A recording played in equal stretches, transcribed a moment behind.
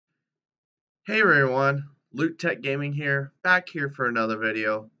Hey everyone, Loot Tech Gaming here, back here for another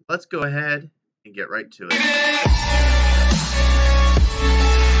video. Let's go ahead and get right to it.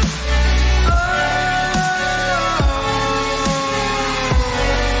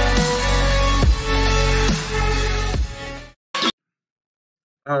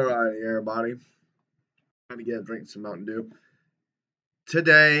 Alright everybody, trying to get a drink, some Mountain Dew.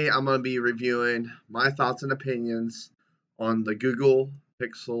 Today I'm going to be reviewing my thoughts and opinions on the Google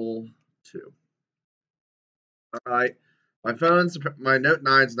Pixel 2. Alright, my Note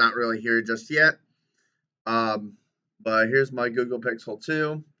 9 is not really here just yet, but here's my Google Pixel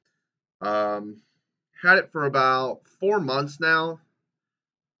 2. Had it for about 4 months now.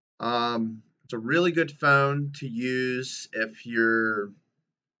 It's a really good phone to use if you're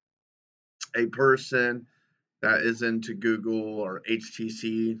a person that is into Google or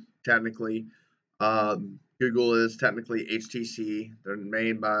HTC technically. Google is technically HTC.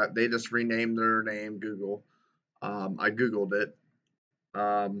 They just renamed their name Google. I Googled it.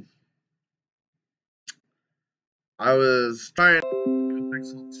 I was trying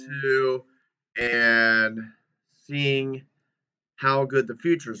Pixel 2 and seeing how good the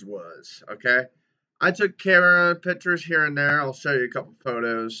features was. Okay, I took camera pictures here and there. I'll show you a couple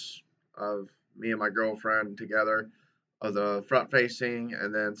photos of me and my girlfriend together of the front facing,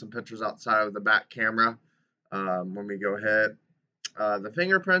 and then some pictures outside of the back camera when we go ahead. The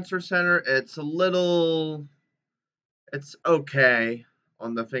fingerprint sensor, it's okay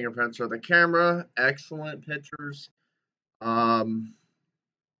on the fingerprint sensor. The camera, excellent pictures. Not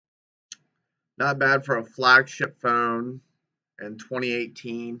bad for a flagship phone in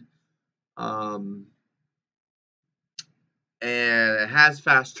 2018. And it has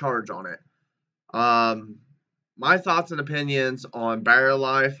fast charge on it. My thoughts and opinions on battery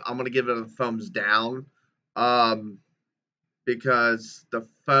life, I'm going to give it a thumbs down. Because the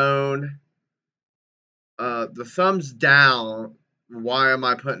phone, the thumbs down, why am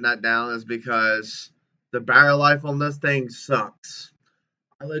I putting that down, is because the battery life on this thing sucks.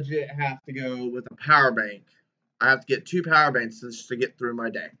 I legit have to go with a power bank. I have to get 2 power banks just to get through my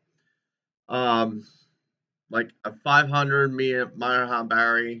day. Like a 500 mAh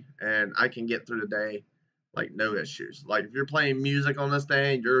battery, and I can get through the day like no issues. Like if you're playing music on this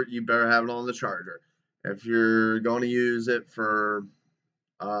thing, you better have it on the charger. If you're going to use it for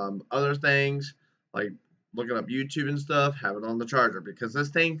other things like looking up YouTube and stuff, have it on the charger, because this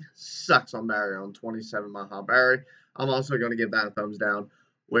thing sucks on battery on 27 mAh battery. I'm also going to give that a thumbs down,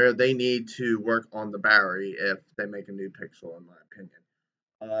 where they need to work on the battery if they make a new Pixel, in my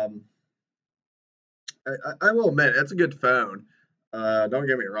opinion. I will admit, it's a good phone. Don't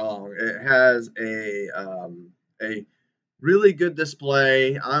get me wrong. It has a really good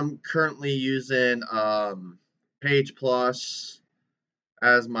display. I'm currently using Page Plus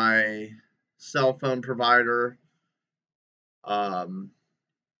as my cell phone provider. I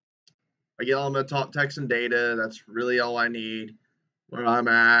get all my talk, text, and data. That's really all I need where I'm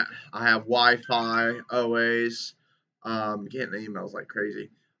at. I have Wi-Fi always. Getting emails like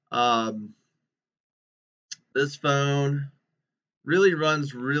crazy. This phone really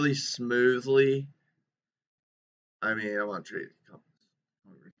runs really smoothly. I mean, I want to trade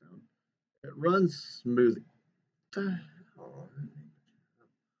it runs smoothly.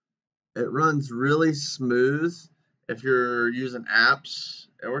 It runs really smooth. If you're using apps,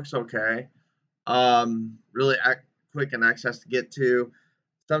 it works okay. Really quick and access to get to.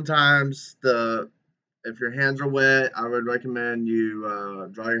 Sometimes if your hands are wet, I would recommend you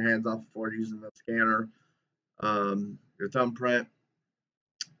dry your hands off before using the scanner. Your thumbprint.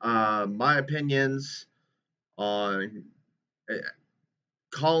 My opinions on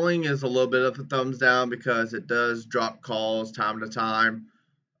calling is a little bit of a thumbs down, because it does drop calls time to time.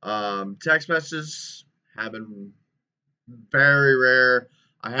 Text messages have been very rare.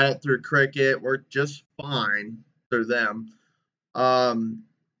 I had it through Cricket, worked just fine through them.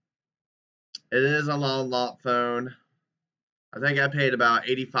 It is a lot phone. I think I paid about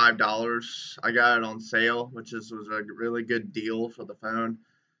 $85. I got it on sale, which was a really good deal for the phone.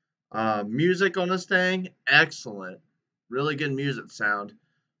 Music on this thing, excellent. Really good music sound.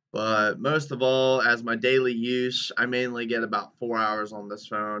 But most of all, as my daily use, I mainly get about 4 hours on this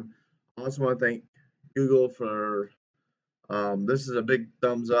phone. I also want to thank Google for, this is a big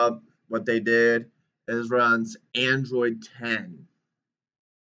thumbs up. What they did is runs Android 10.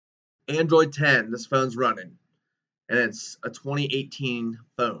 Android 10, this phone's running. And it's a 2018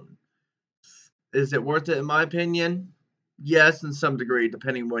 phone. Is it worth it, in my opinion? Yes, in some degree,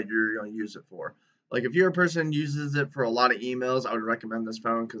 depending what you're going to use it for. Like if you're a person who uses it for a lot of emails, I would recommend this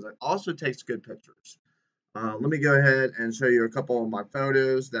phone, because it also takes good pictures. Let me go ahead and show you a couple of my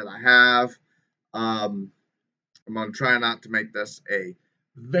photos that I have. I'm going to try not to make this a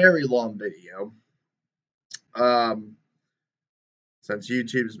very long video. Since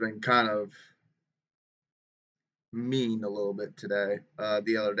YouTube's been kind of mean a little bit today,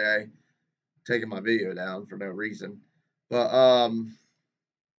 the other day, taking my video down for no reason. But,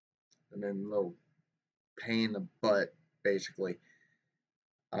 and then a little pain in the butt, basically.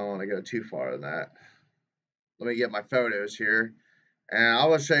 I don't want to go too far in that. Let me get my photos here, and I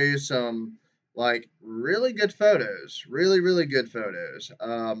will show you some, like, really good photos. Really good photos.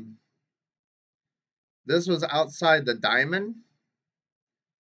 This was outside the Diamond.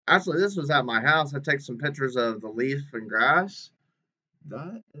 Actually, this was at my house. I took some pictures of the leaf and grass.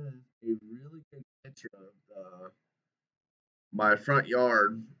 That is a really good picture of my front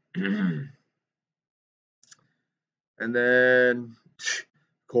yard. And then,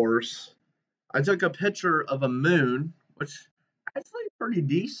 of course, I took a picture of a moon, which actually pretty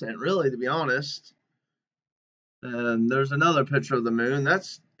decent, really, to be honest. And there's another picture of the moon.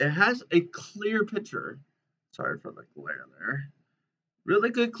 It has a clear picture. Sorry for the glare there.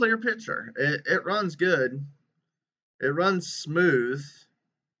 Really good clear picture. It runs good. It runs smooth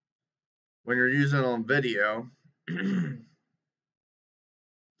when you're using it on video.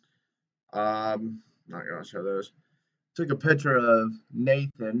 Not gonna show those. Took a picture of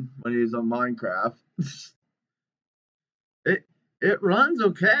Nathan when he was on Minecraft. It runs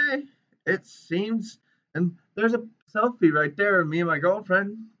okay. It seems, and there's a selfie right there of me and my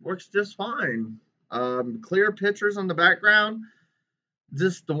girlfriend. Works just fine. Clear pictures on the background.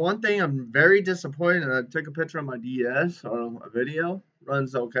 Just the one thing I'm very disappointed in, I took a picture on my DS or a video.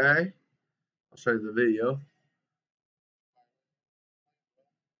 Runs okay. I'll show you the video.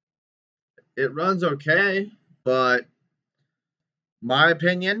 It runs okay, but my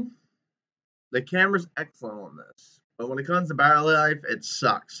opinion, the camera's excellent on this. But when it comes to battery life, it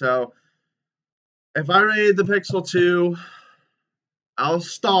sucks. So if I rated the Pixel 2 out of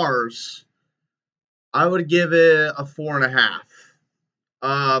stars, I would give it a 4.5.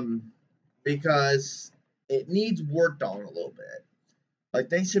 Because it needs worked on a little bit. Like,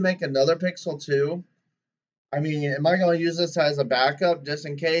 they should make another Pixel 2. I mean, am I going to use this as a backup just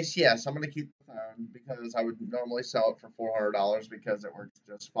in case? Yes, I'm going to keep the phone because I would normally sell it for $400 because it works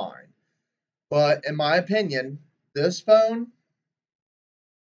just fine. But in my opinion, this phone,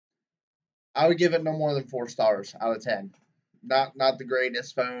 I would give it no more than 4 stars out of 10. Not the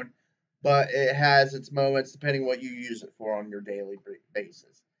greatest phone, but it has its moments depending what you use it for on your daily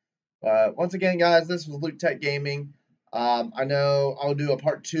basis. Once again, guys, this was Luke Tech Gaming. I know I'll do a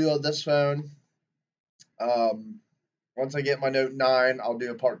part 2 of this phone. Once I get my Note 9, I'll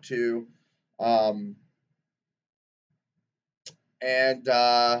do a part 2. And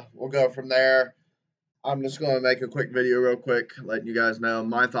we'll go from there. I'm just going to make a quick video real quick, letting you guys know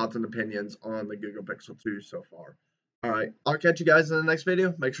my thoughts and opinions on the Google Pixel 2 so far. Alright, I'll catch you guys in the next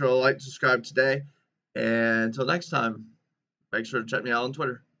video. Make sure to like and subscribe today. And until next time, make sure to check me out on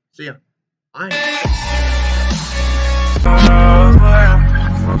Twitter. See ya. Bye.